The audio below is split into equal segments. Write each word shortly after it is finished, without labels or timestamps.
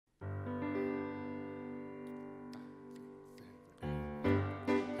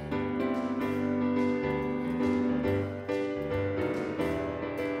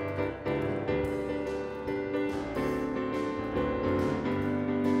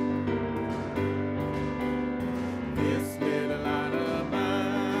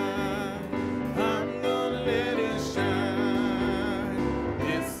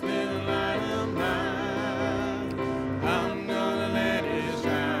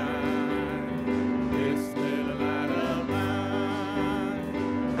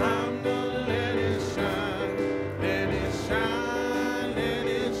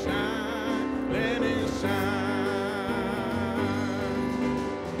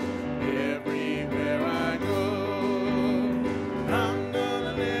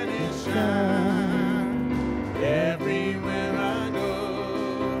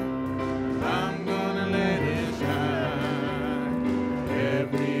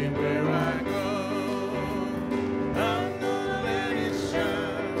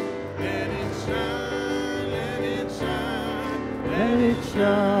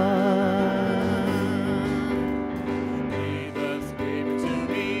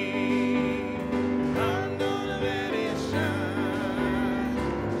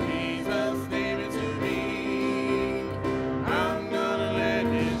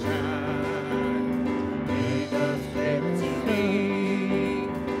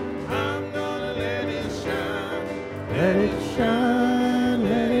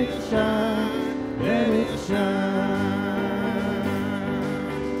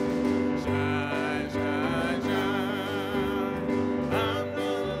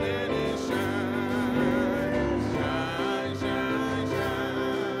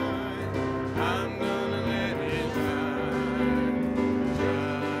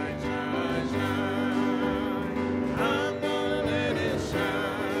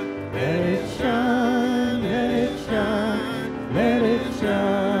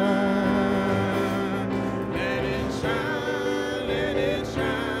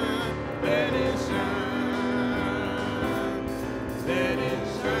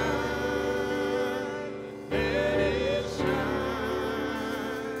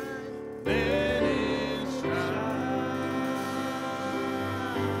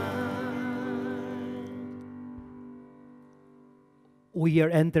We are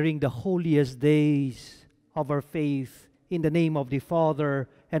entering the holiest days of our faith in the name of the Father,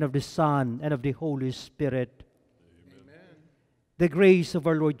 and of the Son, and of the Holy Spirit. Amen. The grace of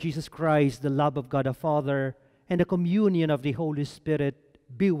our Lord Jesus Christ, the love of God the Father, and the communion of the Holy Spirit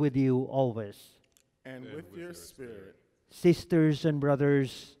be with you always. And with your spirit. Sisters and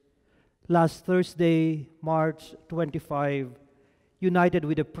brothers, last Thursday, March 25, united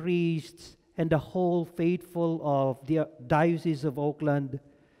with the priests and the whole faithful of the Diocese of Oakland,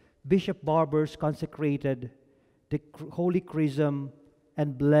 Bishop Barbers consecrated the Holy Chrism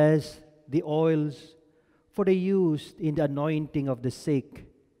and blessed the oils for the use in the anointing of the sick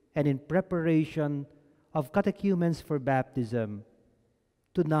and in preparation of catechumens for baptism.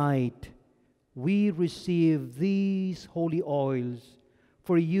 Tonight, we receive these holy oils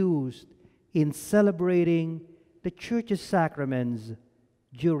for use in celebrating the Church's sacraments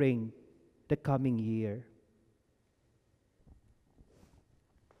during the coming year.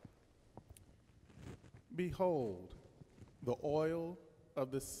 Behold, the oil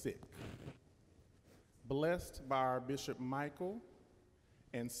of the sick, blessed by our Bishop Michael,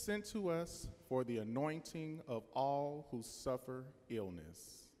 and sent to us for the anointing of all who suffer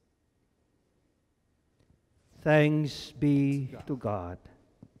illness. Thanks be to God.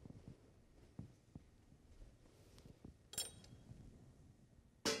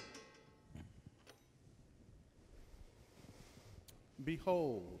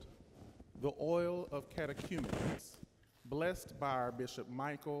 Behold, the oil of catechumens, blessed by our Bishop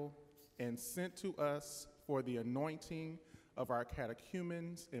Michael, and sent to us for the anointing of our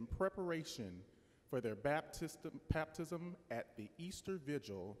catechumens in preparation for their baptism at the Easter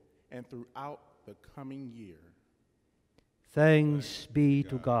Vigil and throughout the coming year. Thanks be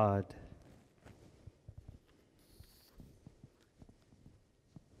to God.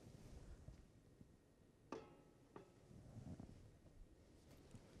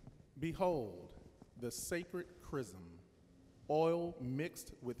 Behold, the sacred chrism, oil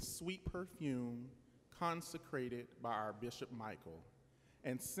mixed with sweet perfume, consecrated by our Bishop Michael,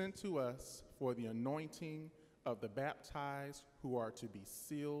 and sent to us for the anointing of the baptized who are to be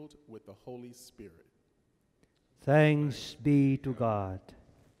sealed with the Holy Spirit. Thanks be to God.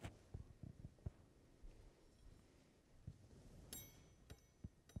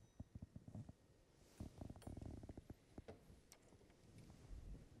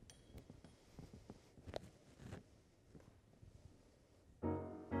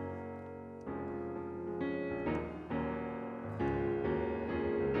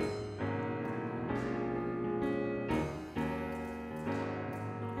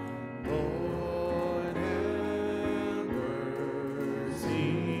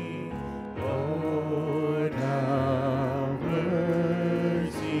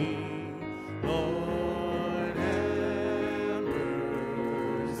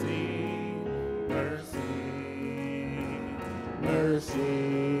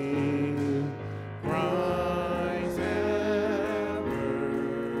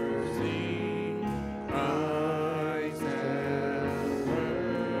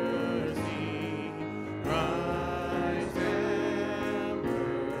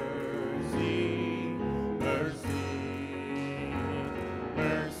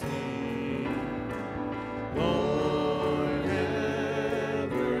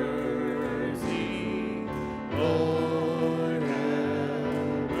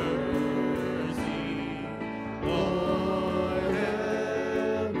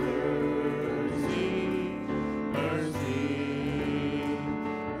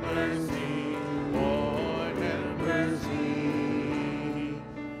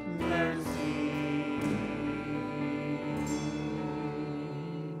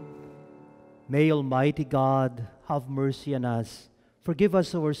 May Almighty God have mercy on us, forgive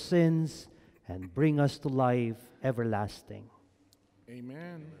us our sins, and bring us to life everlasting.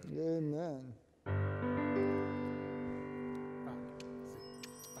 Amen. Amen. 5,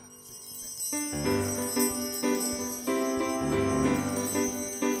 6, 5, 6, 7.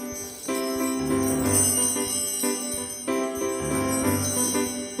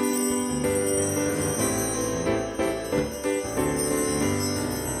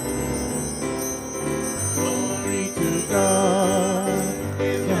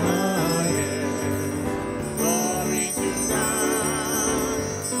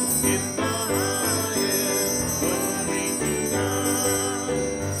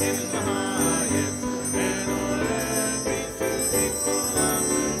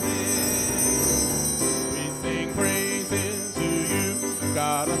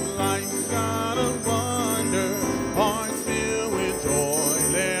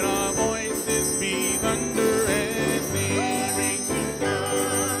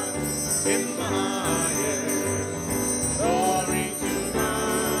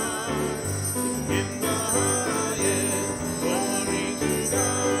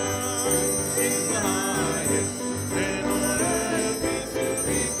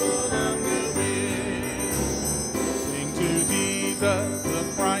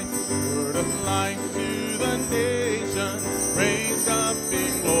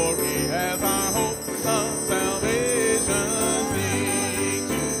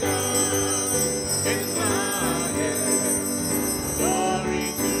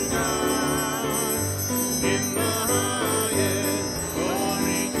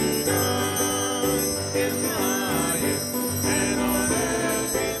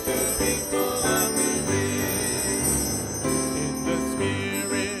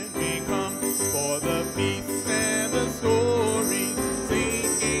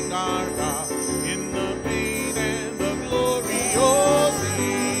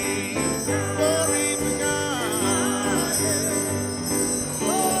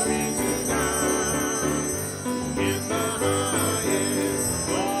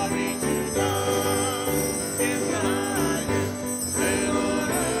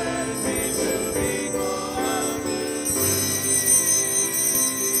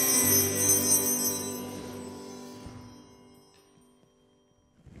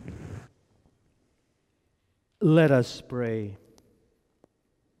 Let us pray.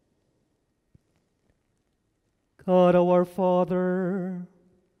 God our Father,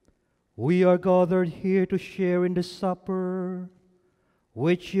 we are gathered here to share in the supper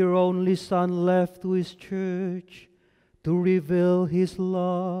which your only Son left to his church to reveal his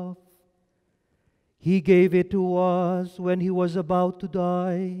love. He gave it to us when he was about to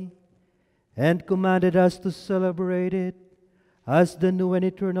die and commanded us to celebrate it as the new and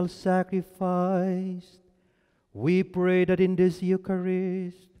eternal sacrifice. We pray that in this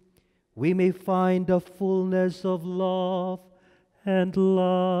Eucharist we may find the fullness of love and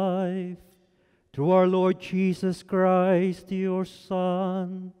life. Through our Lord Jesus Christ, your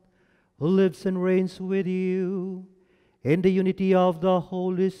Son, who lives and reigns with you in the unity of the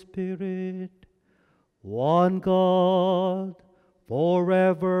Holy Spirit, one God,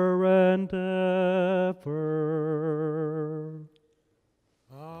 forever and ever.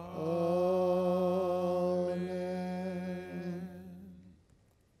 Amen.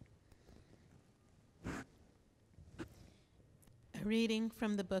 A reading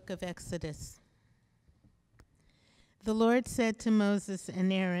from the book of Exodus. The Lord said to Moses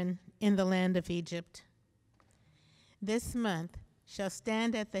and Aaron in the land of Egypt, "This month shall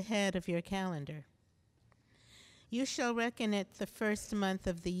stand at the head of your calendar. You shall reckon it the first month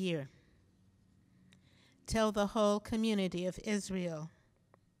of the year. Tell the whole community of Israel,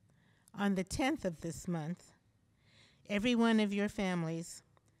 on the 10th of this month, every one of your families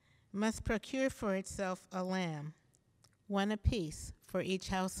must procure for itself a lamb, one apiece for each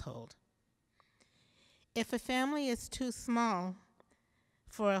household. If a family is too small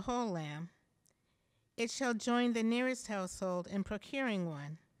for a whole lamb, it shall join the nearest household in procuring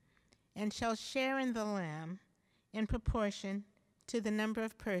one, and shall share in the lamb in proportion to the number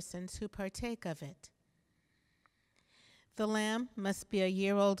of persons who partake of it. The lamb must be a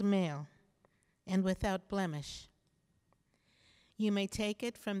year-old male and without blemish. You may take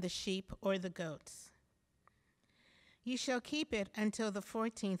it from the sheep or the goats. You shall keep it until the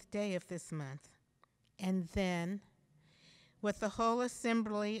 14th day of this month, and then, with the whole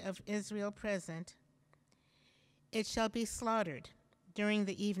assembly of Israel present, it shall be slaughtered during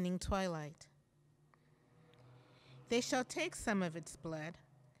the evening twilight. They shall take some of its blood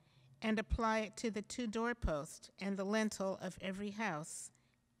and apply it to the 2 doorposts and the lintel of every house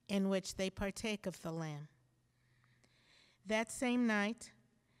in which they partake of the lamb. That same night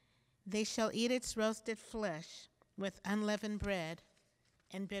they shall eat its roasted flesh with unleavened bread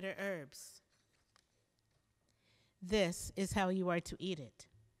and bitter herbs. This is how you are to eat it: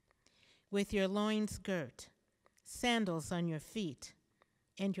 with your loins girt, sandals on your feet,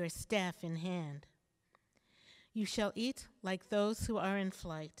 and your staff in hand. You shall eat like those who are in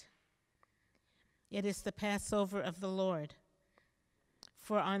flight. It is the Passover of the Lord.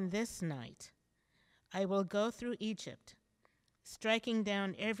 For on this night I will go through Egypt, striking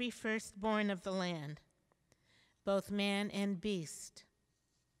down every firstborn of the land, both man and beast.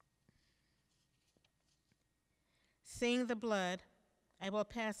 Seeing the blood, I will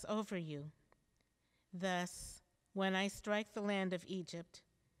pass over you. Thus, when I strike the land of Egypt,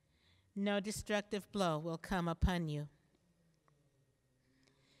 no destructive blow will come upon you.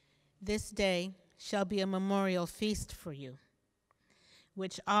 This day shall be a memorial feast for you,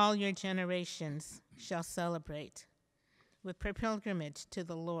 which all your generations shall celebrate with pilgrimage to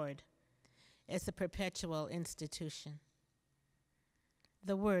the Lord as a perpetual institution.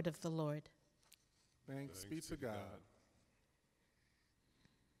 The word of the Lord. Thanks be to God.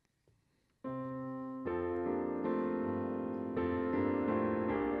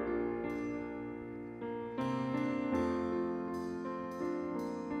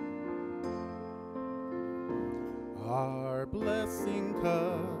 Our blessing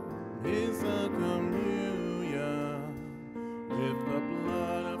cup is a communion with the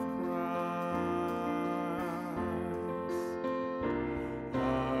blood of Christ.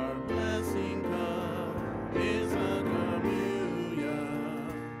 Our blessing cup is a communion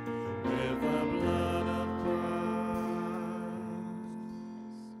with the blood of Christ.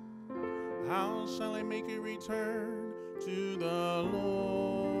 How shall I make a return to the Lord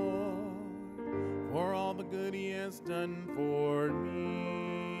for all the good he has done for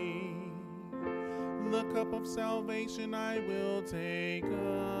me? The cup of salvation I will take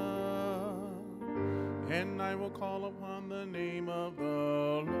up, and I will call upon the name of the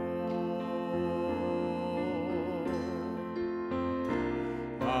Lord.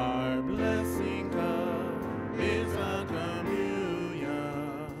 Our blessing cup is a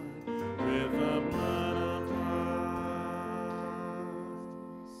communion with the blood of Christ.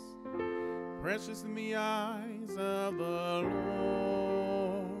 Precious in the eyes of the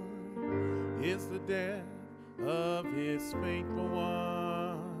Lord is the death of his faithful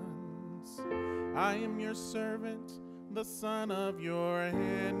ones. I am your servant, the son of your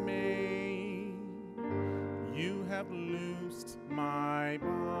handmaid. You have loosed my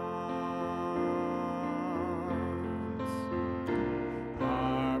bonds.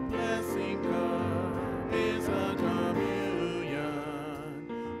 Our blessing cup is a communion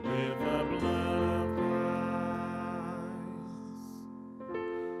with the blood of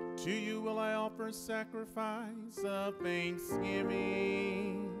Christ. To you will I offer sacrifice of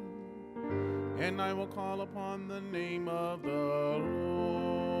thanksgiving, and I will call upon the name of the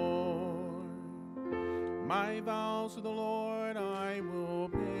Lord. My vows to the Lord I will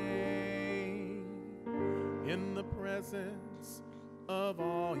pay in the presence of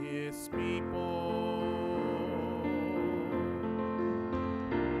all his people.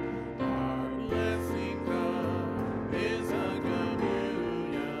 Our blessing cup is a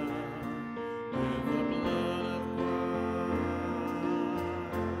communion with the blood of Christ.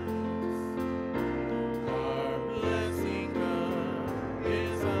 Our blessing cup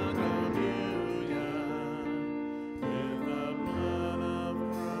is a communion with the blood of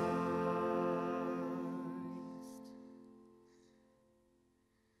Christ.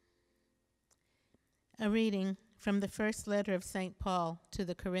 A reading from the first letter of St. Paul to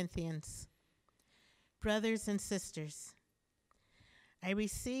the Corinthians. Brothers and sisters, I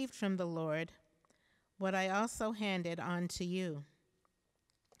received from the Lord what I also handed on to you,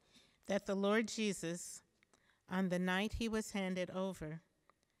 that the Lord Jesus, on the night he was handed over,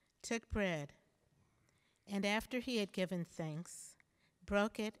 took bread, and after he had given thanks,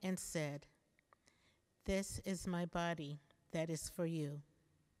 broke it and said, "This is my body that is for you.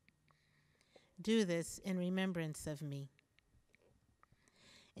 Do this in remembrance of me."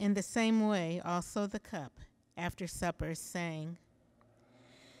 In the same way, also the cup after supper, saying,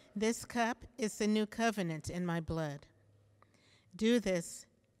 "This cup is the new covenant in my blood. Do this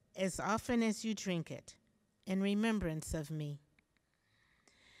as often as you drink it in remembrance of me.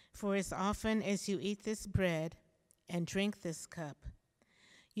 For as often as you eat this bread and drink this cup,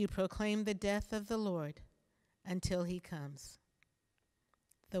 you proclaim the death of the Lord until he comes."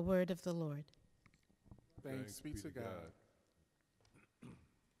 The word of the Lord. Thanks be to God.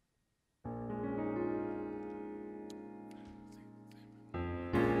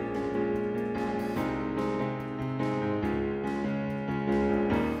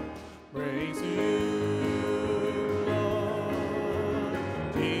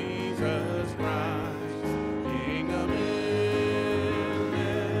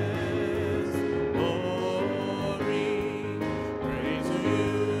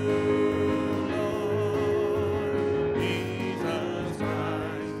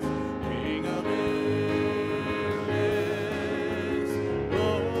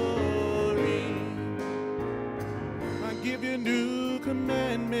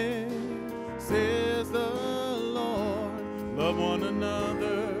 says the Lord. Love one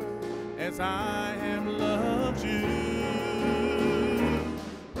another as I have loved you.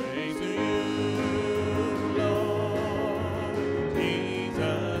 Praise to you, Lord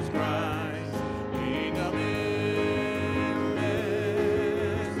Jesus Christ, King of endless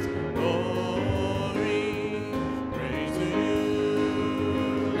glory. Praise to you,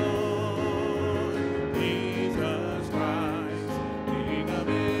 Lord Jesus Christ, King of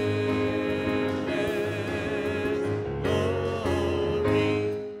endless glory.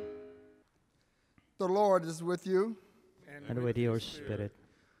 The Lord is with you. And with your spirit.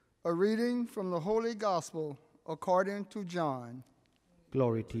 A reading from the Holy Gospel according to John.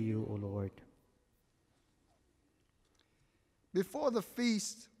 Glory to you, O Lord. Before the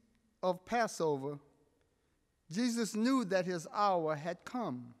feast of Passover, Jesus knew that his hour had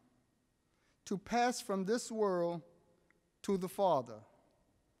come to pass from this world to the Father.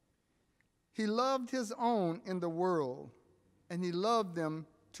 He loved his own in the world, and he loved them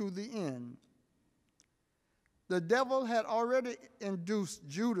to the end. The devil had already induced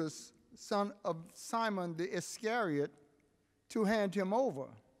Judas, son of Simon the Iscariot, to hand him over.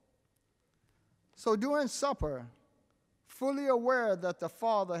 So during supper, fully aware that the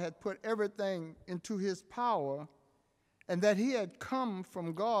Father had put everything into his power and that he had come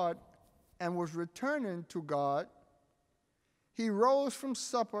from God and was returning to God, he rose from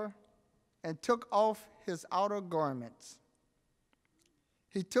supper and took off his outer garments.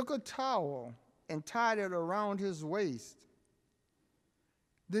 He took a towel and tied it around his waist.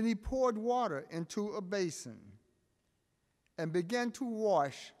 Then he poured water into a basin and began to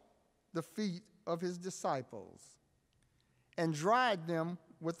wash the feet of his disciples and dried them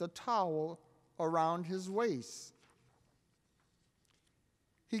with a towel around his waist.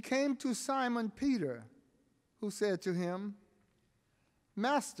 He came to Simon Peter, who said to him,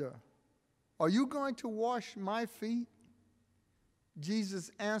 "Master, are you going to wash my feet?" Jesus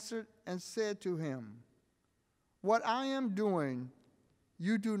answered and said to him, "What I am doing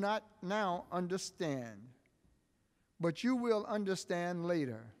you do not now understand, but you will understand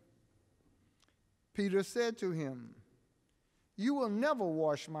later." Peter said to him, "You will never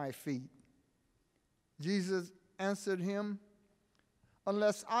wash my feet." Jesus answered him,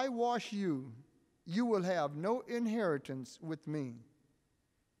 "Unless I wash you, you will have no inheritance with me."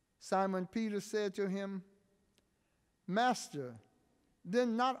 Simon Peter said to him, "Master,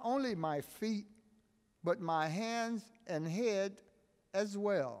 then not only my feet, but my hands and head as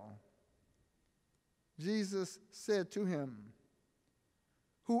well." Jesus said to him,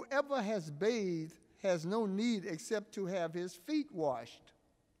 "Whoever has bathed has no need except to have his feet washed,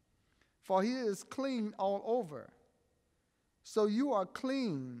 for he is clean all over. So you are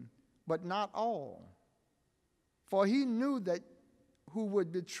clean, but not all." For he knew that who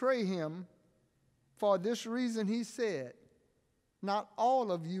would betray him. For this reason he said, "Not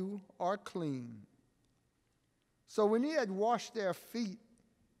all of you are clean." So when he had washed their feet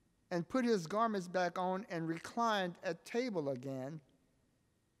and put his garments back on and reclined at table again,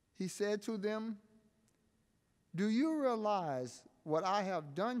 he said to them, "Do you realize what I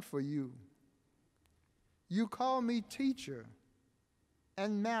have done for you? You call me teacher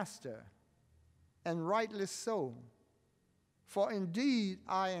and master, and rightly so, for indeed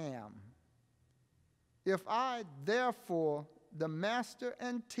I am. If I, therefore, the master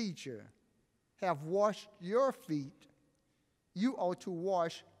and teacher, have washed your feet, you ought to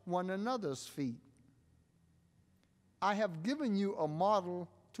wash one another's feet. I have given you a model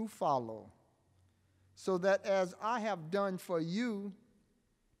to follow, so that as I have done for you,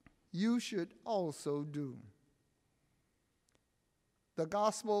 you should also do." The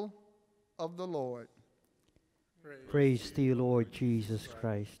Gospel of the Lord. Praise to you, Lord Jesus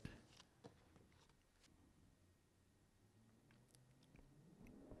Christ.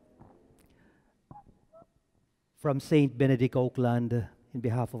 From St. Benedict, Oakland, in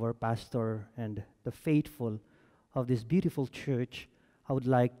behalf of our pastor and the faithful of this beautiful church, I would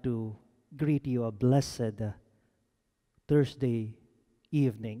like to greet you a blessed Thursday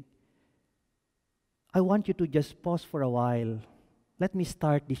evening. I want you to just pause for a while. Let me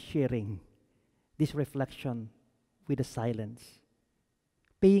start this sharing, this reflection with a silence,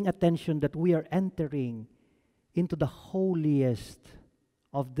 paying attention that we are entering into the holiest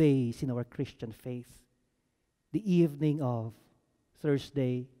of days in our Christian faith, the evening of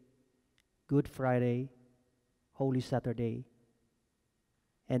Thursday, Good Friday, Holy Saturday,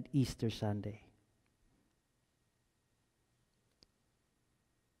 and Easter Sunday.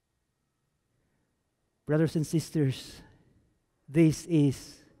 Brothers and sisters, this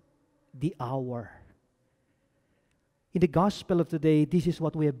is the hour In the gospel of today, this is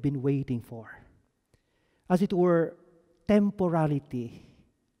what we have been waiting for. As it were, temporality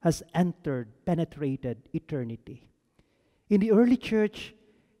has entered, penetrated eternity. In the early church,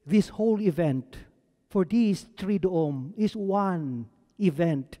 this whole event for these Triduum is one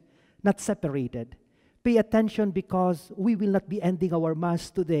event, not separated. Pay attention, because we will not be ending our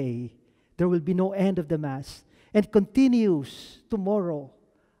Mass today. There will be no end of the Mass, and continues tomorrow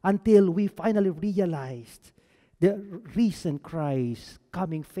until we finally realized the risen Christ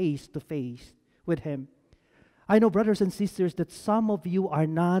coming face to face with Him. I know, brothers and sisters, that some of you are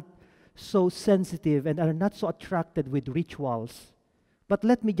not so sensitive and are not so attracted with rituals. But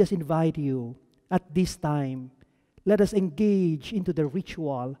let me just invite you at this time, let us engage into the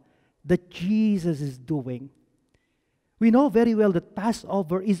ritual that Jesus is doing. We know very well that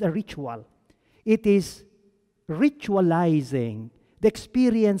Passover is a ritual. It is ritualizing the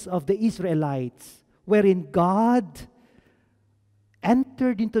experience of the Israelites, wherein God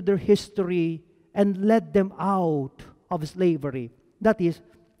entered into their history and led them out of slavery. That is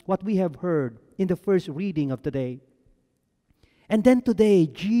what we have heard in the first reading of today. And then today,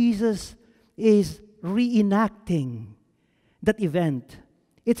 Jesus is reenacting that event.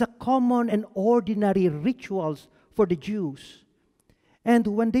 It's a common and ordinary rituals for the Jews. And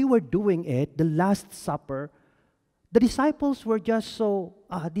when they were doing it, the Last Supper, the disciples were just so,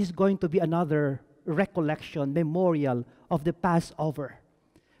 this is going to be another recollection, memorial of the Passover.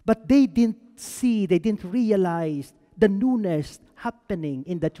 But they didn't see, they didn't realize the newness happening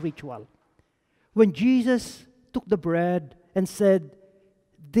in that ritual. When Jesus took the bread and said,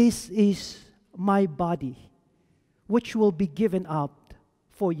 "This is my body, which will be given up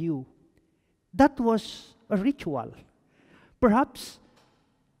for you," that was a ritual. Perhaps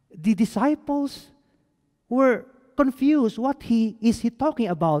the disciples were confused. What is he talking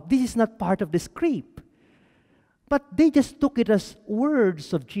about? This is not part of the script. But they just took it as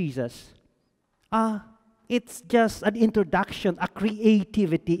words of Jesus. It's just an introduction, a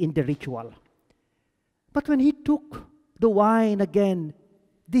creativity in the ritual. But when he took the wine again,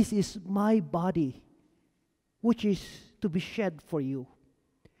 "This is my body, which is to be shed for you."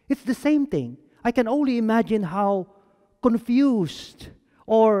 It's the same thing. I can only imagine how confused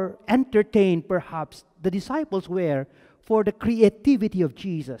or entertained perhaps the disciples were for the creativity of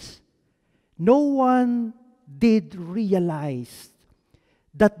Jesus. No one did realize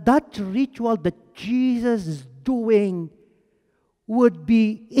that that ritual that Jesus is doing would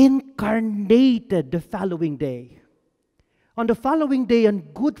be incarnated the following day. On the following day, on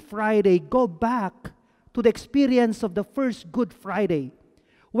Good Friday, go back to the experience of the first Good Friday,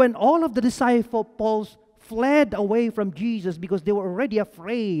 when all of the disciples fled away from Jesus because they were already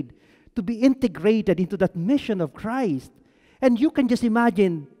afraid to be integrated into that mission of Christ. And you can just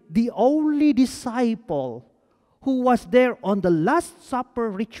imagine the only disciple who was there on the Last Supper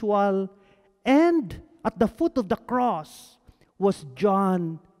ritual and at the foot of the cross was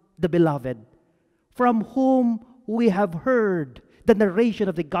John the Beloved, from whom we have heard the narration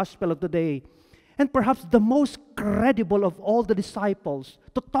of the gospel of today, and perhaps the most credible of all the disciples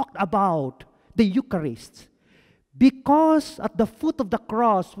to talk about the Eucharist. Because at the foot of the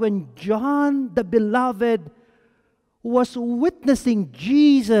cross, when John the Beloved was witnessing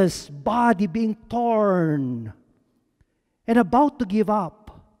Jesus' body being torn and about to give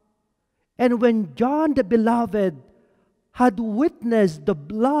up, and when John the Beloved had witnessed the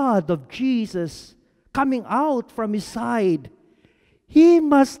blood of Jesus coming out from his side, he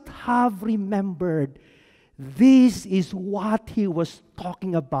must have remembered this is what he was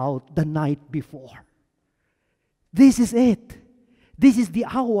talking about the night before. This is it. This is the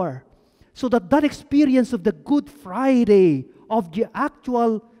hour. So that experience of the Good Friday, of the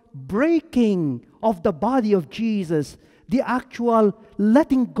actual breaking of the body of Jesus, the actual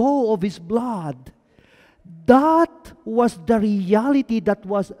letting go of his blood, that was the reality that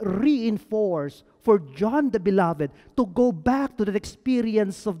was reinforced for John the Beloved to go back to that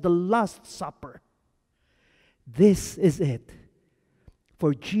experience of the Last Supper. This is it.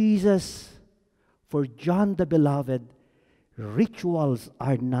 For Jesus, for John the Beloved, rituals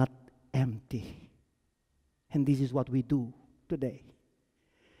are not empty. And this is what we do today.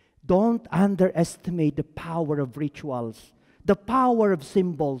 Don't underestimate the power of rituals, the power of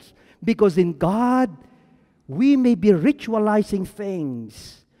symbols, because in God, we may be ritualizing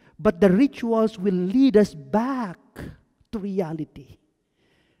things, but the rituals will lead us back to reality.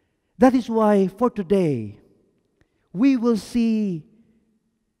 That is why for today, we will see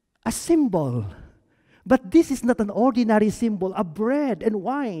a symbol. But this is not an ordinary symbol, a bread and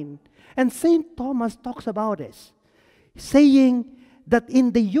wine. And St. Thomas talks about this, saying that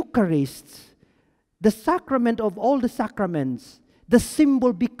in the Eucharist, the sacrament of all the sacraments, the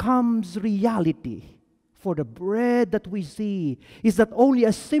symbol becomes reality. For the bread that we see is not only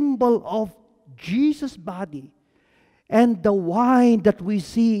a symbol of Jesus' body, and the wine that we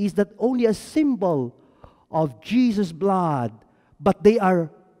see is not only a symbol of Jesus' blood, but they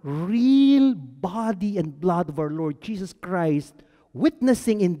are real body and blood of our Lord Jesus Christ,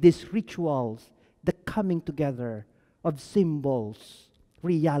 witnessing in these rituals the coming together of symbols,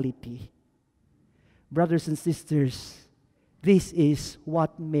 reality. Brothers and sisters, this is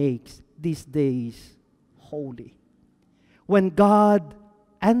what makes these days holy. When God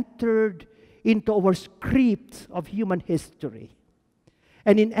entered into our script of human history,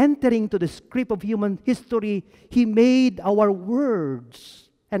 and in entering to the script of human history, He made our words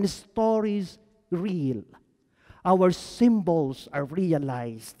and stories real. Our symbols are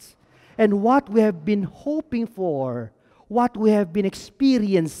realized. And what we have been hoping for, what we have been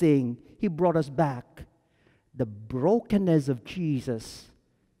experiencing, He brought us back. The brokenness of Jesus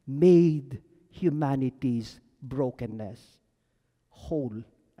made humanity's brokenness whole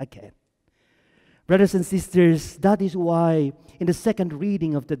again. Brothers and sisters, that is why in the second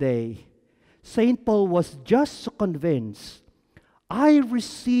reading of the day, St. Paul was just so convinced, I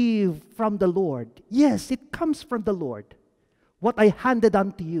receive from the Lord. Yes, it comes from the Lord. What I handed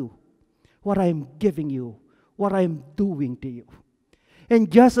unto you, what I am giving you, what I am doing to you. And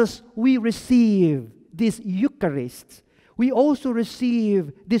just as we receive this Eucharist, we also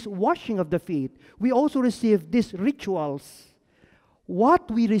receive this washing of the feet. We also receive these rituals. What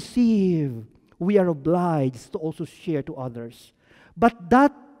we receive, we are obliged to also share to others. But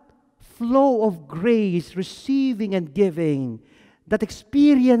that flow of grace, receiving and giving, that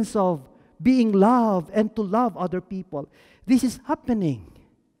experience of being loved and to love other people, this is happening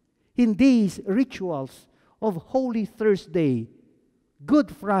in these rituals of Holy Thursday,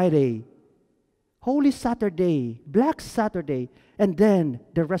 Good Friday, Holy Saturday, Black Saturday, and then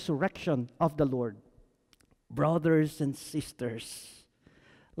the resurrection of the Lord. Brothers and sisters,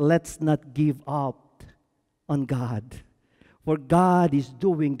 let's not give up on God, for God is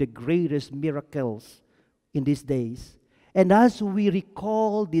doing the greatest miracles in these days. And as we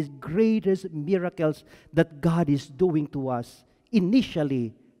recall these greatest miracles that God is doing to us,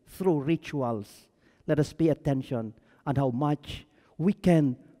 initially through rituals, let us pay attention on how much we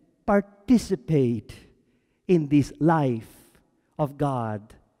can participate in this life of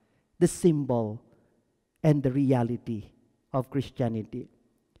God, the symbol and the reality of Christianity.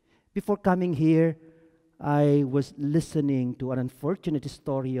 Before coming here, I was listening to an unfortunate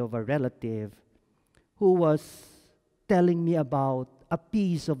story of a relative who was telling me about a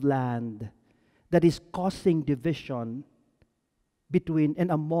piece of land that is causing division between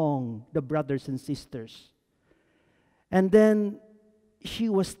and among the brothers and sisters. And then she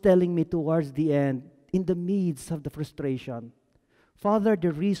was telling me towards the end, in the midst of the frustration, Father,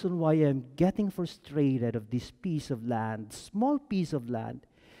 the reason why I'm getting frustrated of this piece of land, small piece of land,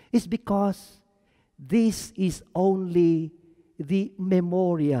 is because this is only the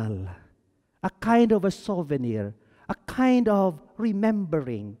memorial, a kind of a souvenir, a kind of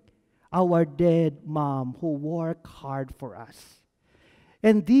remembering our dead mom who worked hard for us.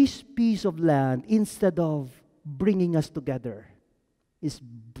 And this piece of land, instead of bringing us together, is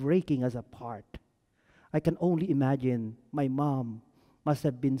breaking us apart. I can only imagine my mom must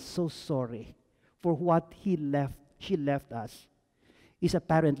have been so sorry for what she left us is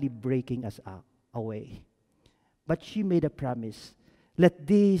apparently breaking us away. But she made a promise. Let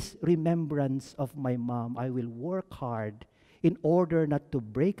this remembrance of my mom, I will work hard in order not to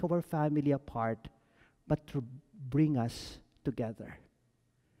break our family apart, but to bring us together.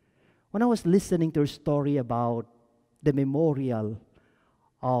 When I was listening to her story about the memorial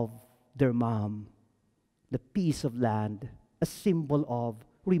of their mom, the piece of land, a symbol of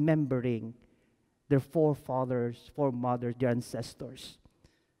remembering their forefathers, foremothers, their ancestors.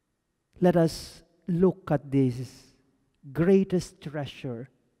 Let us look at this greatest treasure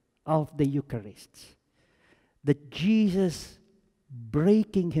of the Eucharist, that Jesus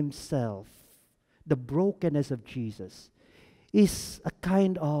breaking himself, the brokenness of Jesus, is a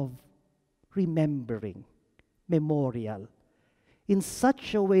kind of remembering, memorial, in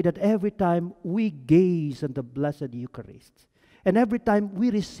such a way that every time we gaze on the Blessed Eucharist, and every time we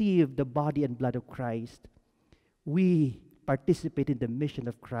receive the body and blood of Christ, we participate in the mission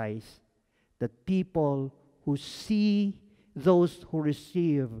of Christ, that people who see those who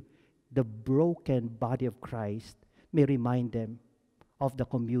receive the broken body of Christ may remind them of the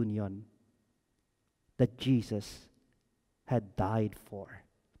communion that Jesus had died for.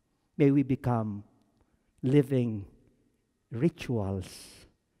 May we become living rituals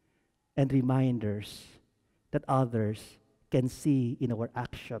and reminders that others can see in our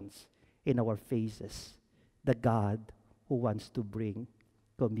actions, in our faces, the God who wants to bring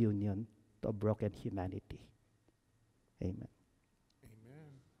communion to a broken humanity. Amen. Amen.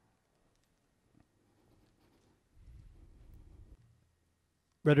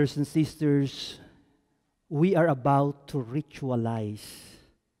 Brothers and sisters, we are about to ritualize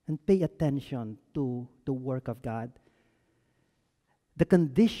and pay attention to the work of God. The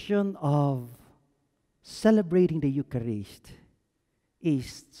condition of celebrating the Eucharist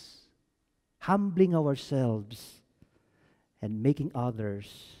is humbling ourselves and making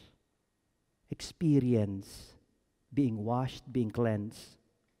others experience being washed, being cleansed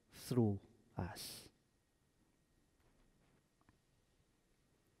through us.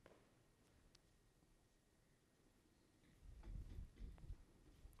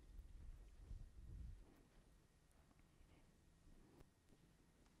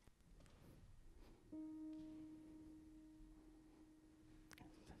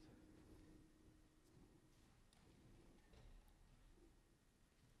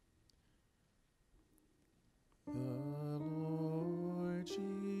 The Lord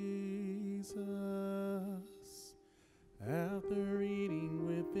Jesus, after eating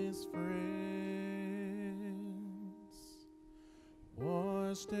with his friends,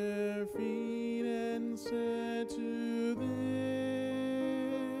 washed their feet and said to them,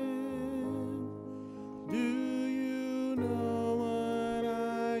 "Do you know what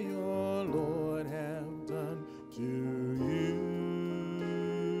I, your Lord, have done to you?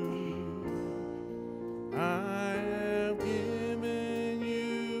 I have given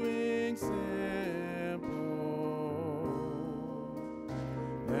you example,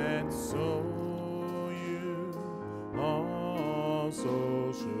 that so you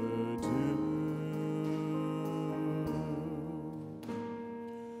also should do.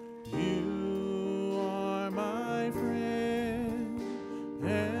 You are my friend,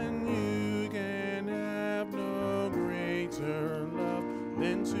 and you can have no greater love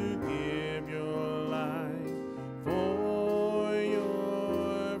than to give your life for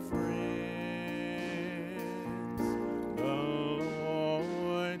your friends. The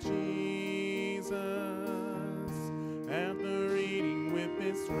Lord Jesus, after eating with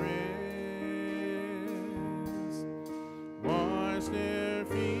his friends,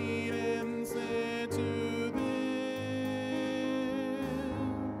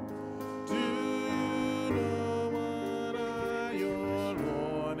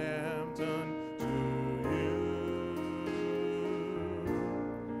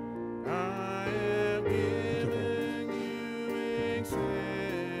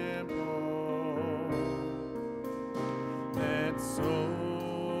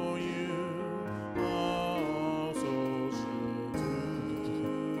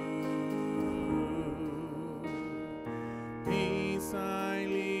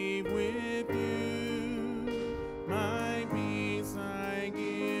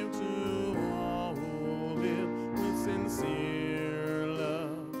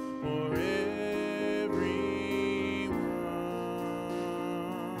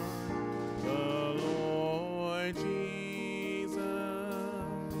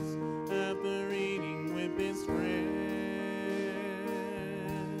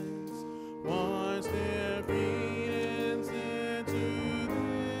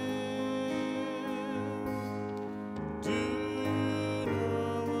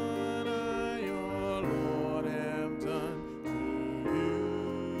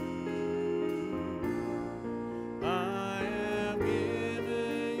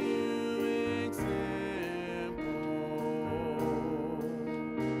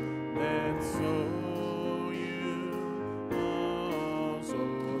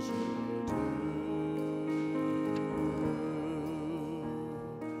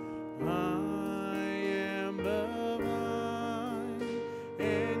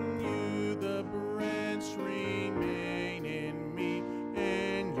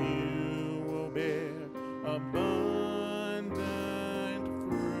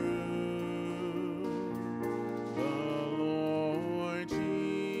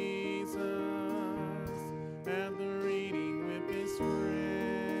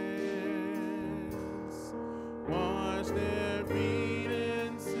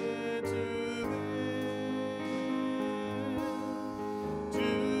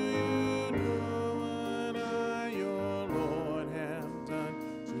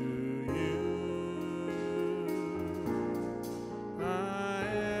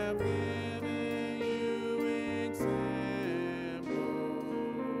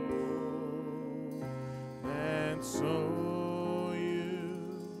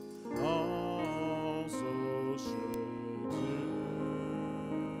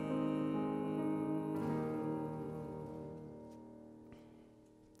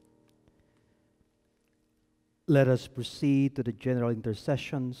 Let us proceed to the general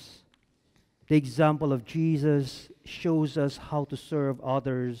intercessions. The example of Jesus shows us how to serve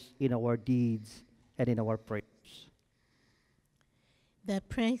others in our deeds and in our prayers. That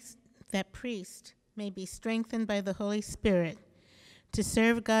priest may be strengthened by the Holy Spirit to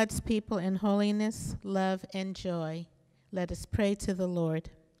serve God's people in holiness, love, and joy. Let us pray to the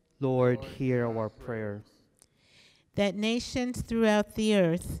Lord. Lord, hear our prayer. That nations throughout the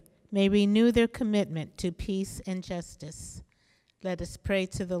earth may renew their commitment to peace and justice. Let us pray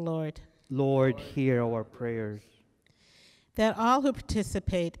to the Lord. Lord, hear our prayers. That all who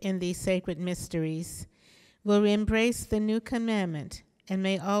participate in these sacred mysteries will embrace the new commandment and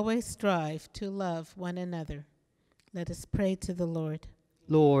may always strive to love one another. Let us pray to the Lord.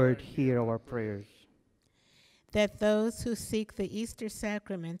 Lord, hear our prayers. That those who seek the Easter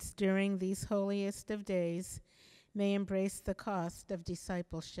sacraments during these holiest of days may embrace the cost of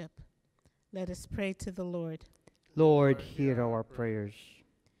discipleship. Let us pray to the Lord. Lord, hear our prayers.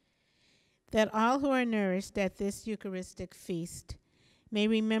 That all who are nourished at this Eucharistic feast may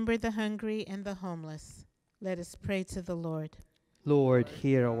remember the hungry and the homeless. Let us pray to the Lord. Lord,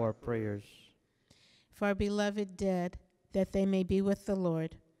 hear our prayers. For our beloved dead, that they may be with the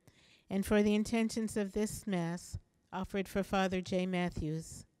Lord, and for the intentions of this Mass offered for Father J.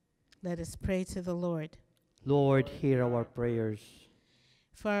 Matthews, let us pray to the Lord. Lord, hear our prayers.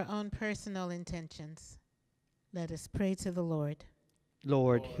 For our own personal intentions, let us pray to the Lord.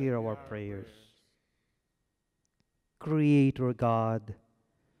 Lord, hear our prayers. Creator God,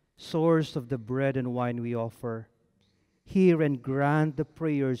 source of the bread and wine we offer, hear and grant the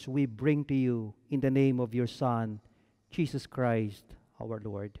prayers we bring to you in the name of your Son, Jesus Christ, our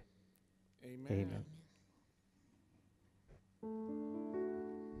Lord. Amen. Amen.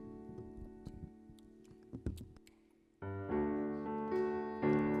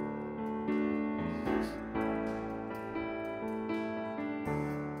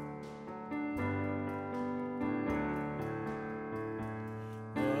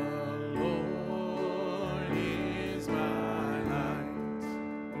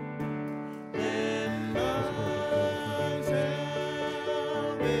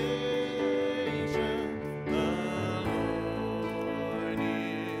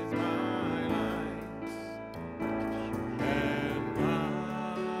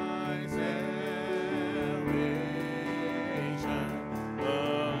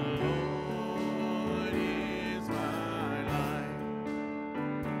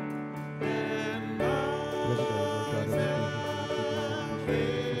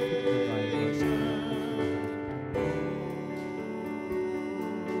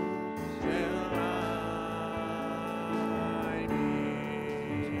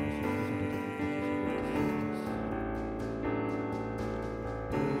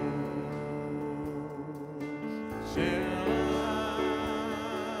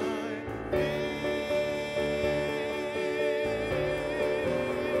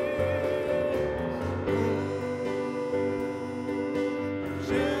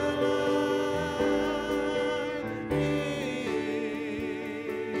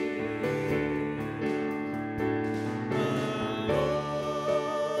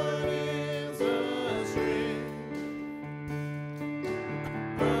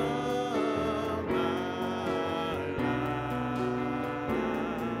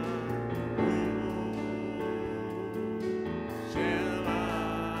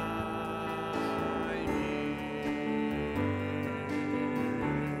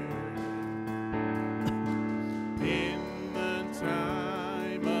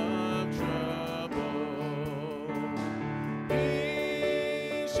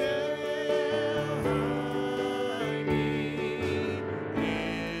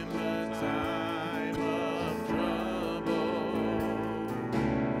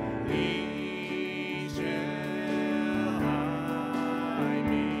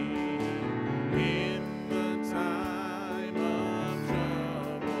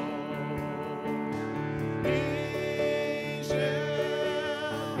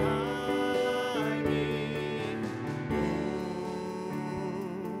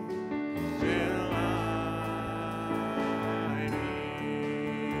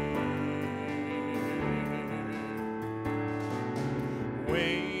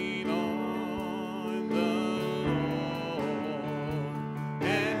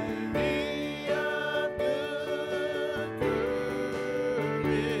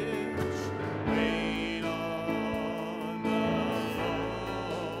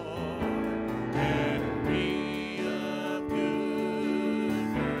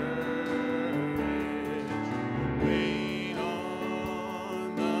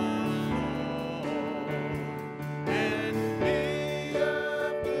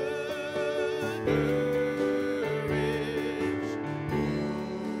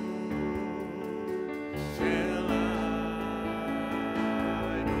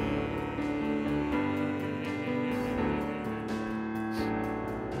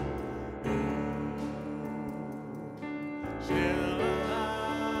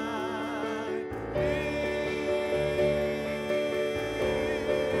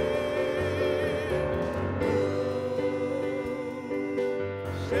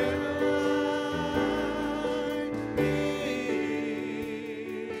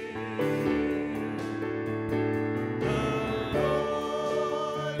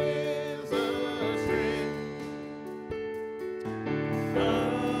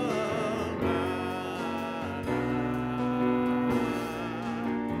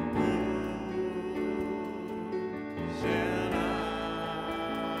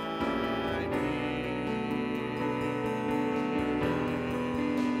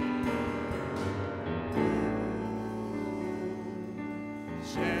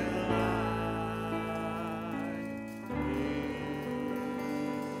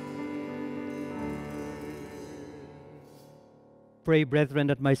 Pray, brethren,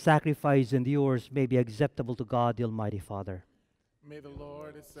 that my sacrifice and yours may be acceptable to God, the Almighty Father. May the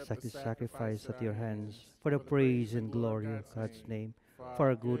Lord accept Sac- the sacrifice at our your hands for the praise and glory of God's name, for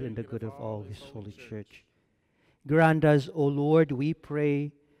our good and the good of all His holy church. Grant us, O Lord, we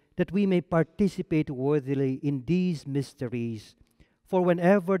pray, that we may participate worthily in these mysteries. For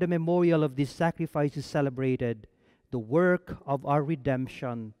whenever the memorial of this sacrifice is celebrated, the work of our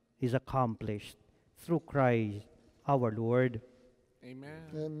redemption is accomplished through Christ our Lord. Amen.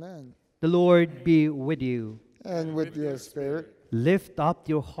 Amen. The Lord be with you. And with your spirit, Lift up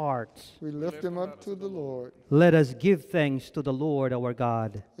your hearts. we lift them up to the Lord. Let us give thanks to the Lord our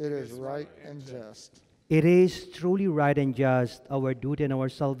God. It is right and just. It is truly right and just, our duty and our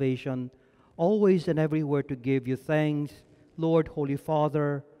salvation, always and everywhere to give you thanks, Lord, Holy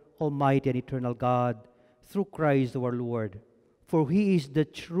Father, Almighty and eternal God, through Christ our Lord. For He is the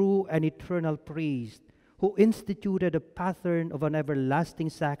true and eternal priest, who instituted a pattern of an everlasting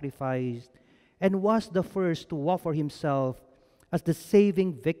sacrifice, and was the first to offer Himself as the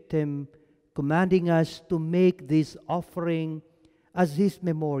saving victim, commanding us to make this offering as His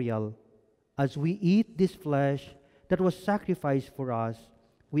memorial. As we eat this flesh that was sacrificed for us,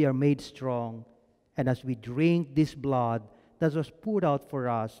 we are made strong. And as we drink this blood that was poured out for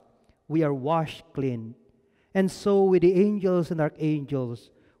us, we are washed clean. And so with the angels and archangels,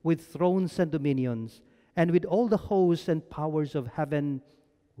 with thrones and dominions, and with all the hosts and powers of heaven,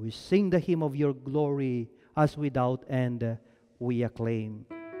 we sing the hymn of your glory, as without end we acclaim.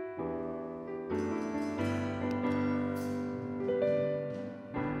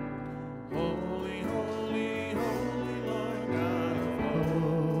 Holy, holy, holy Lord God of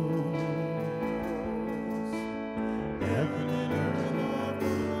hosts. Heaven and earth are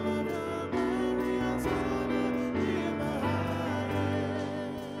full of your glory. Hosanna in the highest.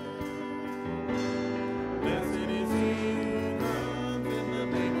 Blessed is he who comes in the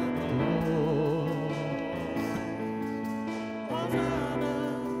name of the Lord. Hosanna,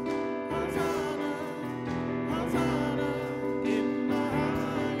 Hosanna, Hosanna in the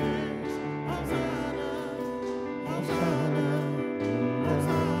highest. Hosanna, Hosanna,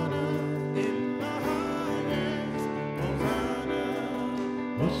 Hosanna in the highest. Hosanna,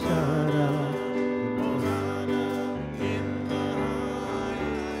 Hosanna, Hosanna in the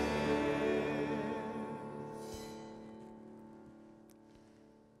highest.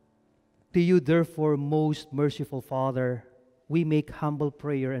 To you, therefore, most merciful Father, we make humble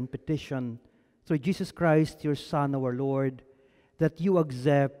prayer and petition through Jesus Christ, your Son, our Lord, that you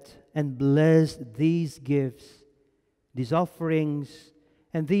accept and bless these gifts, these offerings,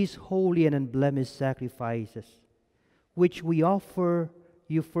 and these holy and unblemished sacrifices, which we offer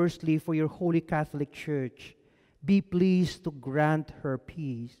you firstly for your holy Catholic Church. Be pleased to grant her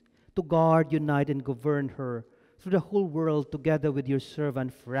peace, to guard, unite, and govern her through the whole world, together with your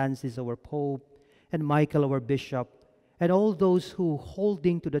servant Francis, our Pope, and Michael, our Bishop, and all those who,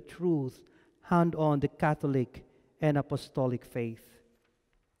 holding to the truth, hand on the Catholic and Apostolic faith.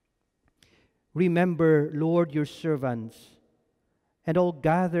 Remember, Lord, your servants, and all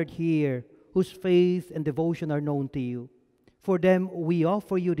gathered here, whose faith and devotion are known to you. For them we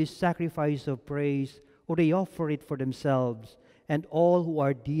offer you this sacrifice of praise, or they offer it for themselves, and all who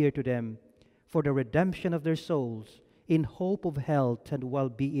are dear to them, for the redemption of their souls, in hope of health and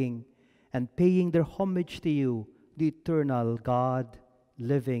well-being, and paying their homage to you, the eternal God,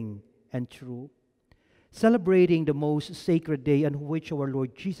 living and true. Celebrating the most sacred day on which our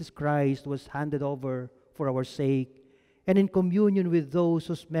Lord Jesus Christ was handed over for our sake, and in communion with those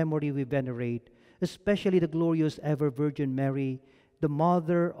whose memory we venerate, especially the glorious ever Virgin Mary, the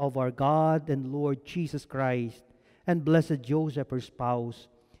Mother of our God and Lord Jesus Christ, and blessed Joseph, her spouse,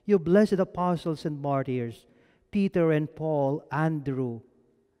 you blessed apostles and martyrs, Peter and Paul, Andrew,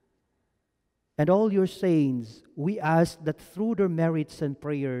 and all your saints, we ask that through their merits and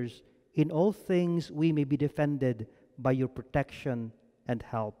prayers, in all things we may be defended by your protection and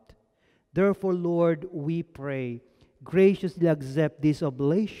helped. Therefore, Lord, we pray, graciously accept this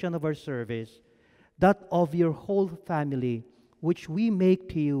oblation of our service, that of your whole family, which we make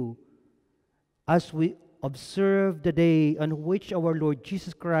to you, as we observe the day on which our Lord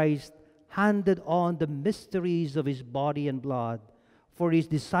Jesus Christ handed on the mysteries of his body and blood for his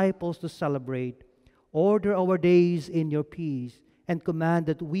disciples to celebrate. Order our days in your peace, and command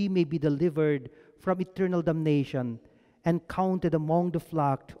that we may be delivered from eternal damnation and counted among the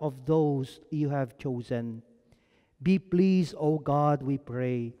flock of those you have chosen. Be pleased, O God, we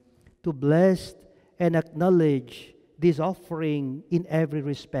pray, to bless and acknowledge this offering in every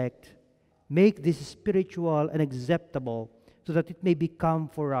respect. Make this spiritual and acceptable, so that it may become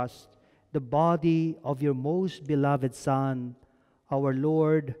for us the body of your most beloved Son, our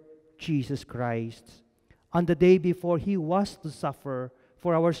Lord Jesus Christ, on the day before he was to suffer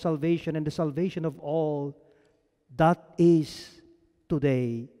for our salvation and the salvation of all, that is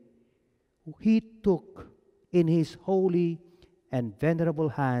today, he took in his holy and venerable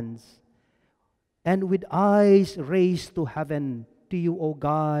hands, and with eyes raised to heaven, to you, O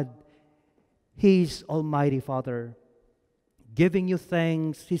God, his Almighty Father, giving you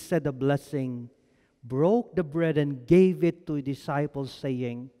thanks, he said a blessing, broke the bread and gave it to his disciples,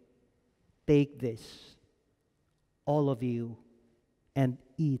 saying, "Take this, all of you, and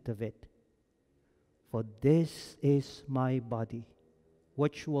eat of it. For this is my body,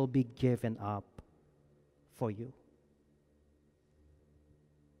 which will be given up for you."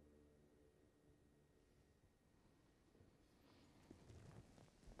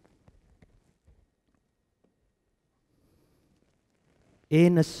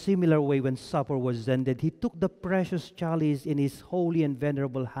 In a similar way, when supper was ended, he took the precious chalice in his holy and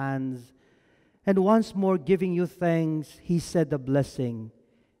venerable hands, and once more giving you thanks, he said a blessing,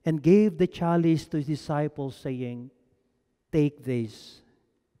 and gave the chalice to his disciples, saying, "Take this,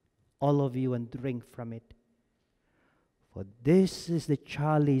 all of you, and drink from it. For this is the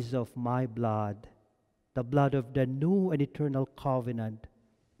chalice of my blood, the blood of the new and eternal covenant,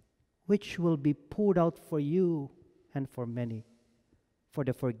 which will be poured out for you and for many, for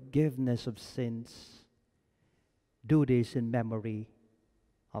the forgiveness of sins. Do this in memory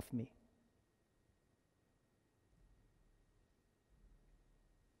of me."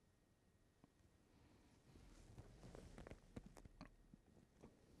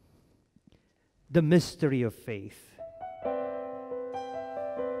 The mystery of faith.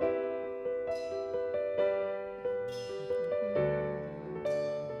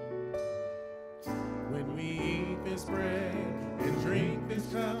 When we eat this bread and drink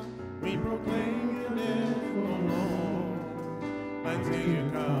this cup, we proclaim your death, O Lord, until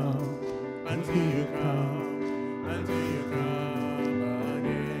you come, until you come, until you come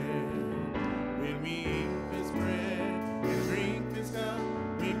again. When we eat this bread and drink this cup,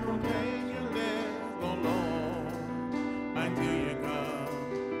 we proclaim your death, O Lord, until you come,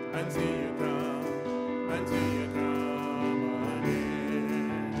 until you come, until you come again,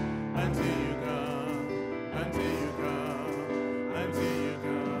 until you come, until you come, until you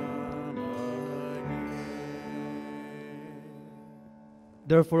come again.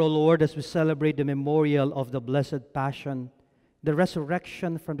 Therefore, O Lord, as we celebrate the memorial of the blessed Passion, the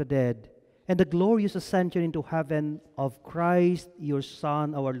resurrection from the dead, and the glorious ascension into heaven of Christ, your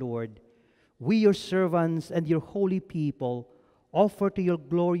Son, our Lord, we, your servants and your holy people, offer to your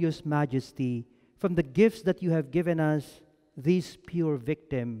glorious majesty, from the gifts that you have given us, this pure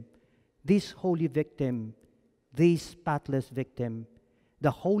victim, this holy victim, this spotless victim,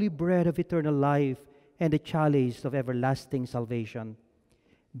 the holy bread of eternal life, and the chalice of everlasting salvation.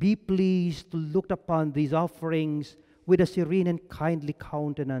 Be pleased to look upon these offerings with a serene and kindly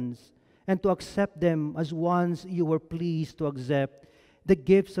countenance, and to accept them as once you were pleased to accept the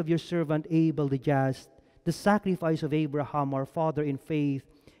gifts of your servant Abel the just, the sacrifice of Abraham our father in faith,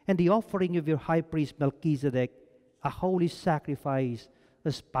 and the offering of your high priest Melchizedek, a holy sacrifice,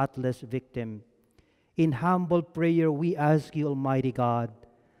 a spotless victim. In humble prayer we ask you, Almighty God,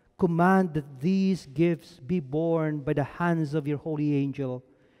 command that these gifts be borne by the hands of your holy angel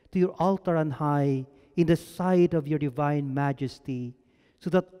to your altar on high in the sight of your divine majesty, so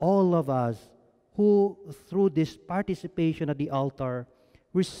that all of us who through this participation at the altar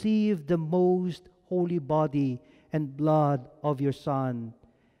receive the most holy body and blood of your Son,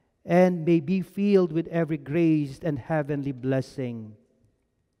 and may be filled with every grace and heavenly blessing.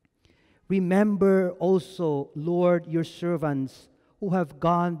 Remember also, Lord, your servants who have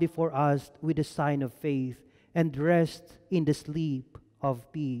gone before us with the sign of faith and rest in the sleep of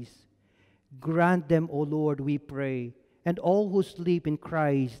peace. Grant them, O Lord, we pray, and all who sleep in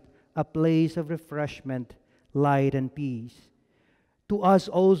Christ, a place of refreshment, light, and peace. To us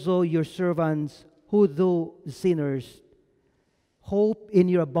also, your servants, who though sinners, hope in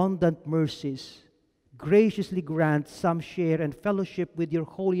your abundant mercies, graciously grant some share and fellowship with your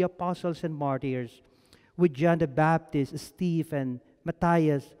holy apostles and martyrs, with John the Baptist, Stephen,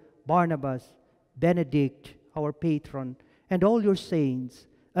 Matthias, Barnabas, Benedict, our patron, and all your saints.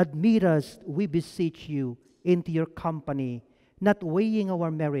 Admit us, we beseech you, into your company, not weighing our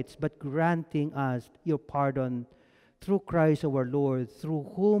merits, but granting us your pardon, through Christ our Lord,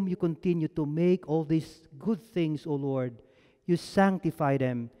 through whom you continue to make all these good things, O Lord. You sanctify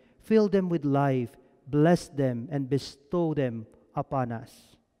them, fill them with life, bless them, and bestow them upon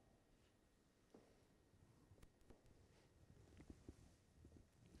us.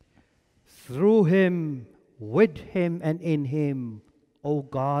 Through him, with him and in him, O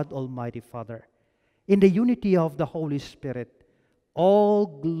God, Almighty Father, in the unity of the Holy Spirit, all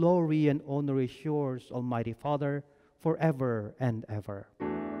glory and honor is yours, Almighty Father, forever and ever.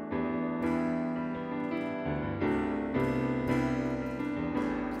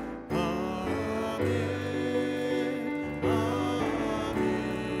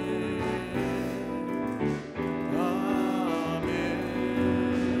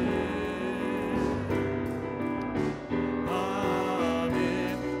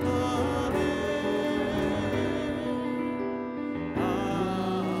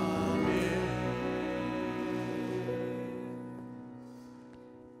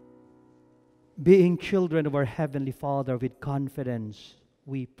 Being children of our Heavenly Father with confidence,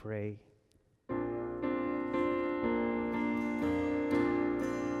 we pray.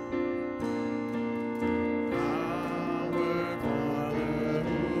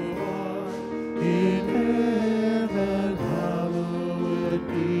 In heaven, hallowed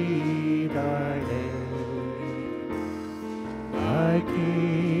be thy name. Thy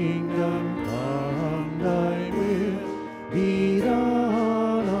kingdom come, thy will be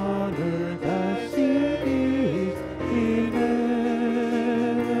done on earth as it is in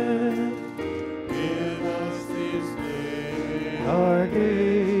heaven. Give us this day our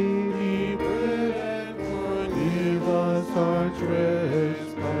daily bread, and forgive us our trespasses,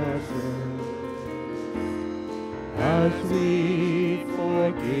 as we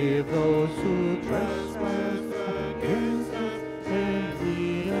forgive those who trespass against us, and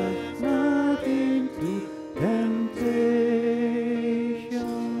lead us not into temptation.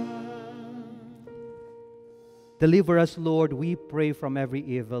 Deliver us, Lord, we pray, from every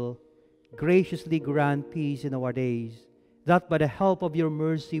evil. Graciously grant peace in our days, that by the help of your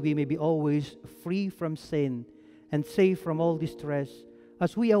mercy we may be always free from sin and safe from all distress,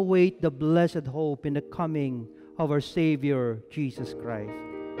 as we await the blessed hope in the coming of our Savior, Jesus Christ.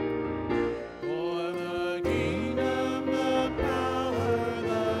 For the kingdom, the power,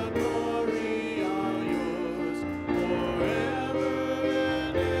 the glory are yours, forever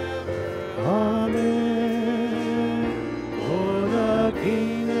and ever. Amen. For the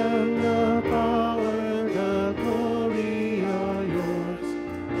kingdom, the power, the glory are yours,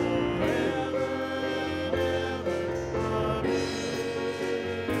 forever and ever.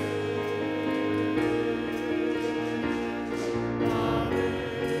 Amen.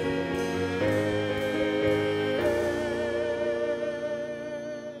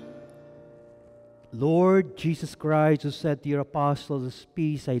 Lord Jesus Christ, who said to your apostles,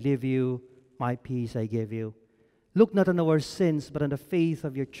 "Peace I leave you, my peace I give you," look not on our sins, but on the faith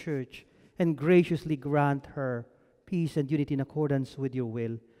of your church, and graciously grant her peace and unity in accordance with your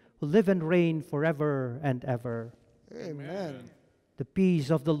will, who live and reign forever and ever. Amen. The peace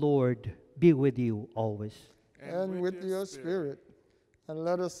of the Lord be with you always. And with your spirit. And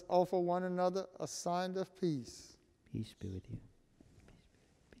let us offer one another a sign of peace. Peace be with you.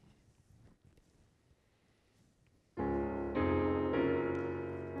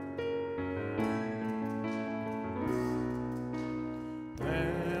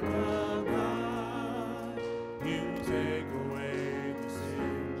 Lamb of God, you take away the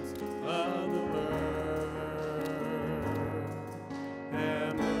sins of the world.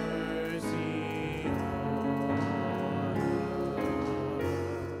 Have mercy on us.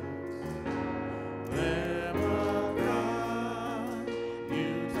 Lamb of God, you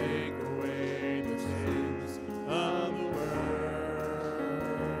take away the sins of the world.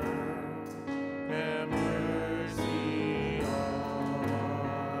 Have mercy on us.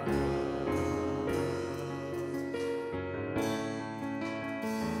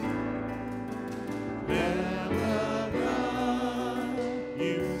 Lamb of God,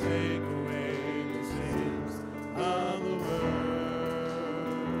 you take away the sins of the world.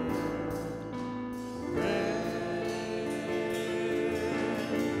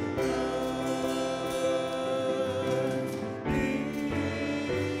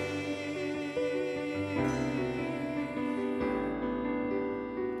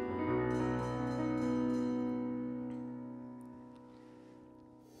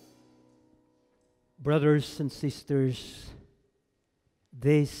 Brothers and sisters,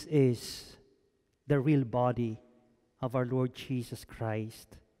 this is the real body of our Lord Jesus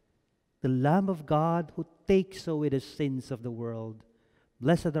Christ, the Lamb of God who takes away the sins of the world.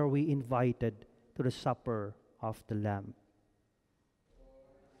 Blessed are we invited to the supper of the Lamb.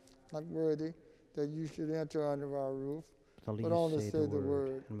 Not worthy that you should enter under our roof, Only but you only say the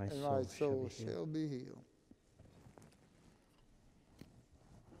word, and my and my soul soul shall be healed. shall be healed.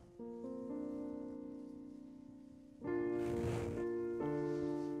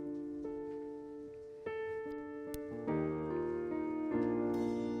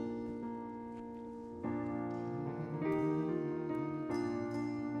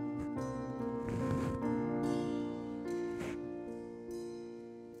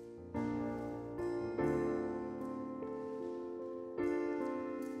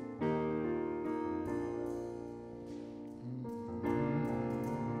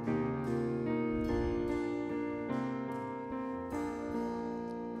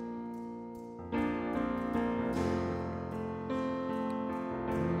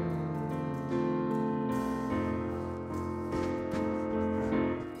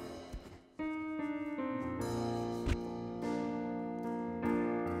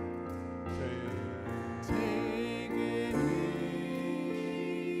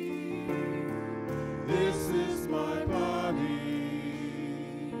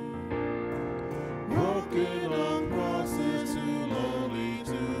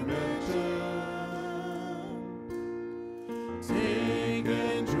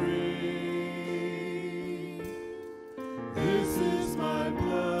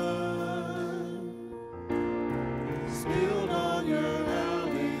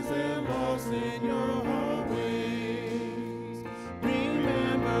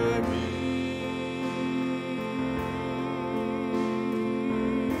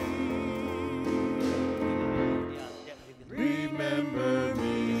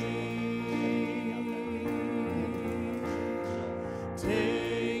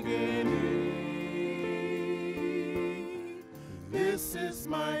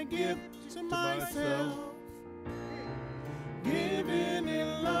 my gift to myself, given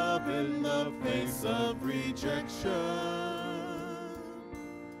in love in the face of rejection.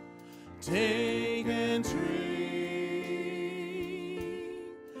 Take and drink,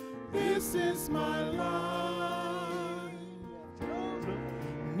 this is my life.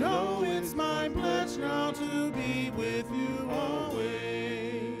 No, it's my pledge now to be with you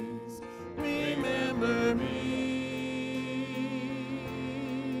always. Remember me.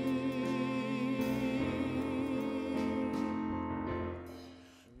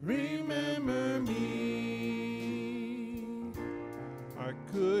 Remember me. I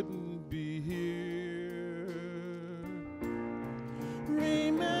couldn't be here.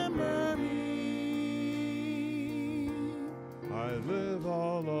 Remember me. I live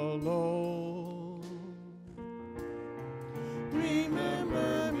all alone.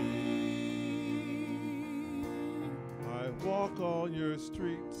 Remember me. I walk on your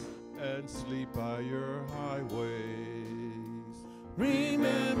streets and sleep by your highways.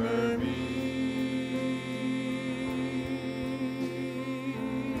 Remember me.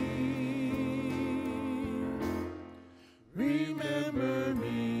 Remember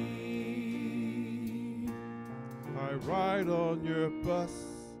me. I ride on your bus.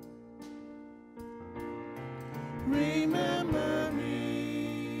 Remember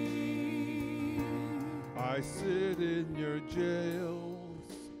me. I sit in your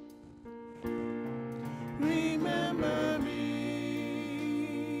jails. Remember me.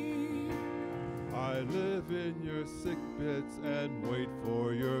 I live in your sick beds and wait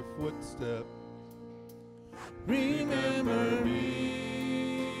for your footstep. Remember me.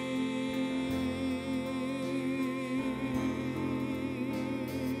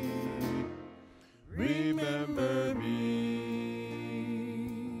 Remember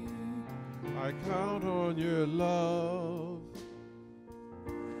me. I count on your love.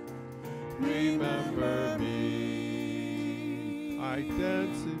 Remember me. I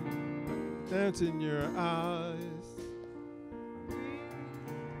dance in your eyes.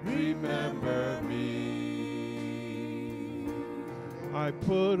 Remember me. I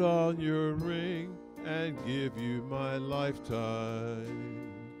put on your ring and give you my lifetime.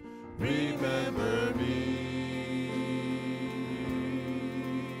 Remember me.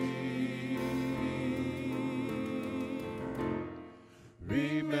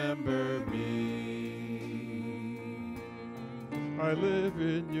 Remember me. I live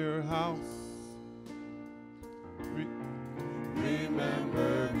in your house.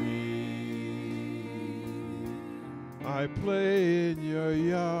 Remember me. I play in your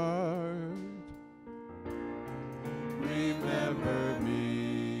yard. Remember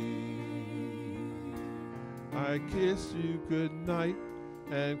me. I kiss you goodnight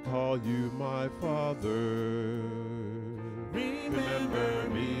and call you my father. Remember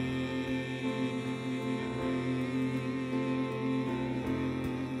me.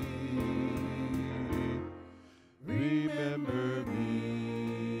 Remember me.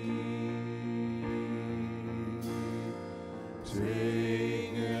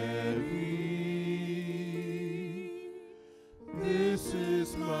 Take and eat. This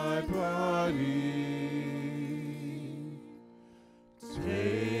is my body.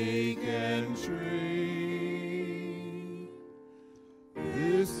 Take and drink.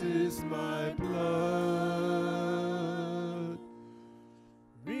 This is my blood.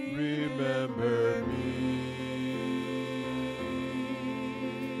 Remember me.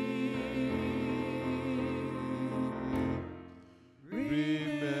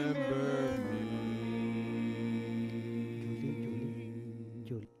 Remember me.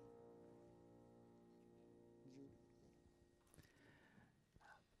 Julie.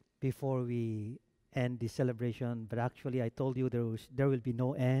 Before we end the celebration, but actually I told you there will be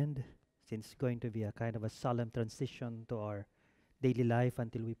no end, since it's going to be a kind of a solemn transition to our daily life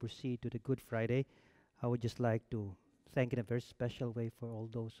until we proceed to the Good Friday. I would just like to thank in a very special way for all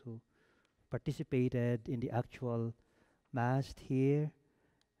those who participated in the actual Mass here.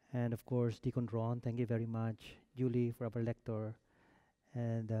 And of course, Deacon Ron, thank you very much. Julie, for our lector.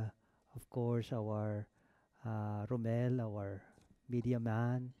 And of course, our Romel, our media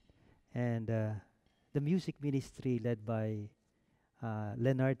man. And the music ministry led by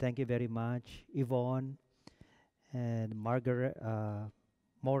Leonard, thank you very much. Yvonne and Margaret,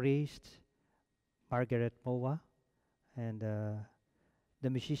 Maurice, Margaret Moa. And the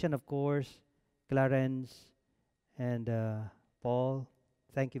musician, of course, Clarence and Paul.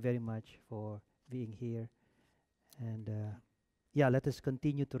 Thank you very much for being here. And yeah, let us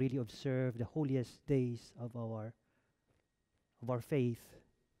continue to really observe the holiest days of our faith.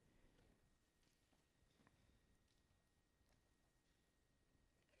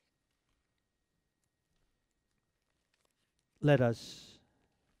 Let us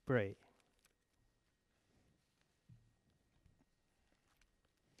pray.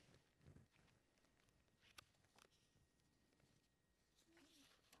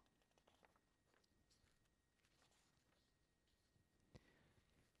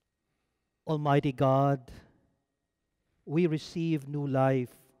 Almighty God, we receive new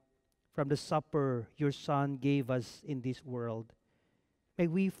life from the supper your Son gave us in this world. May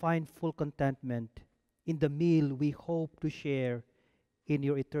we find full contentment in the meal we hope to share in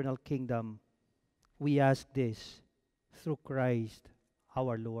your eternal kingdom. We ask this through Christ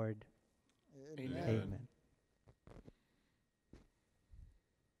our Lord. Amen. Amen.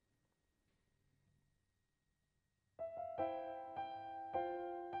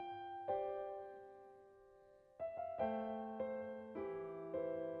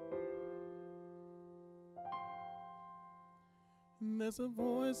 There's a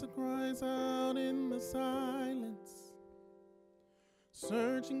voice that cries out in the silence,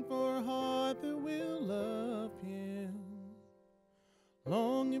 searching for a heart that will love him,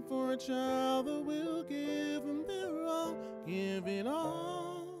 longing for a child that will give him their all, give it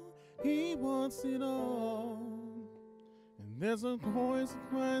all. He wants it all. And there's a voice that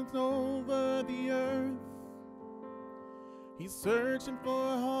cries over the earth. He's searching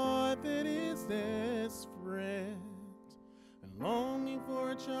for a heart that is desperate, longing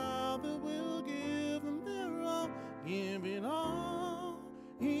for a child that will give him their all, give it all.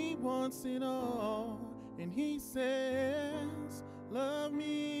 He wants it all. And he says, love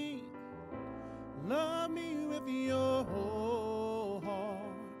me with your whole heart.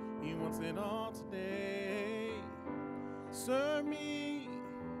 He wants it all today. Serve me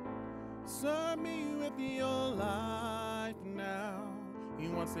with your life now. He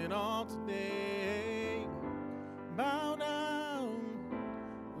wants it all today. Bow down,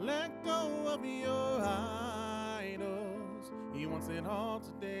 let go of your idols. He wants it all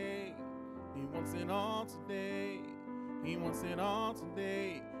today. He wants it all today. He wants it all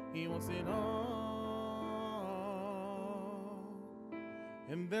today. He wants it all.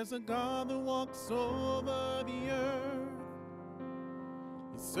 And there's a God that walks over the earth.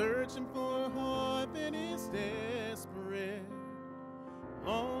 He's searching for a heart that is desperate,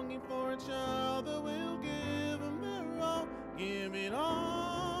 longing for a child that will give him their all, give it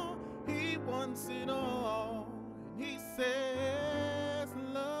all. He wants it all. And he says,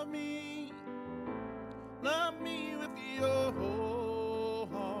 love me with your whole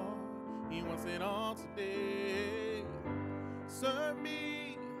heart. He wants it all today. Serve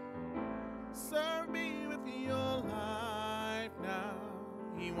me with your life now.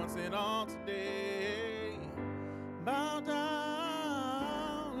 He wants it all today. Bow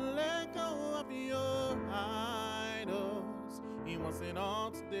down, let go of your idols. He wants it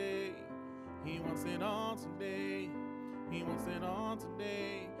all today. He wants it all today. He wants it all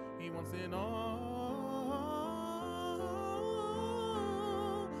today. He wants it all.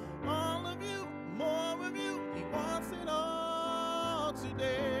 All of you, more of you. He wants it all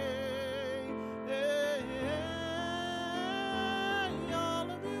today. Hey, all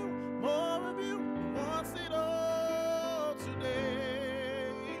of you, more of you. He wants it all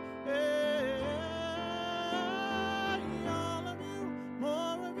today. Hey, all of you,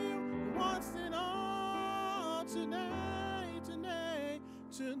 more of you. He wants it all today, today.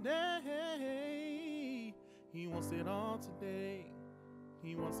 He wants it all today.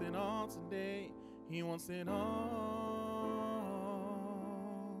 He wants it all today. He wants it all.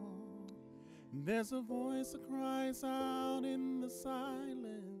 There's a voice that cries out in the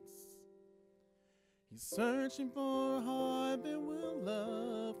silence. He's searching for a heart that will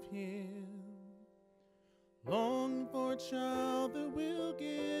love him, longing for a child that will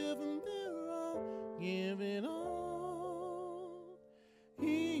give him their all, give it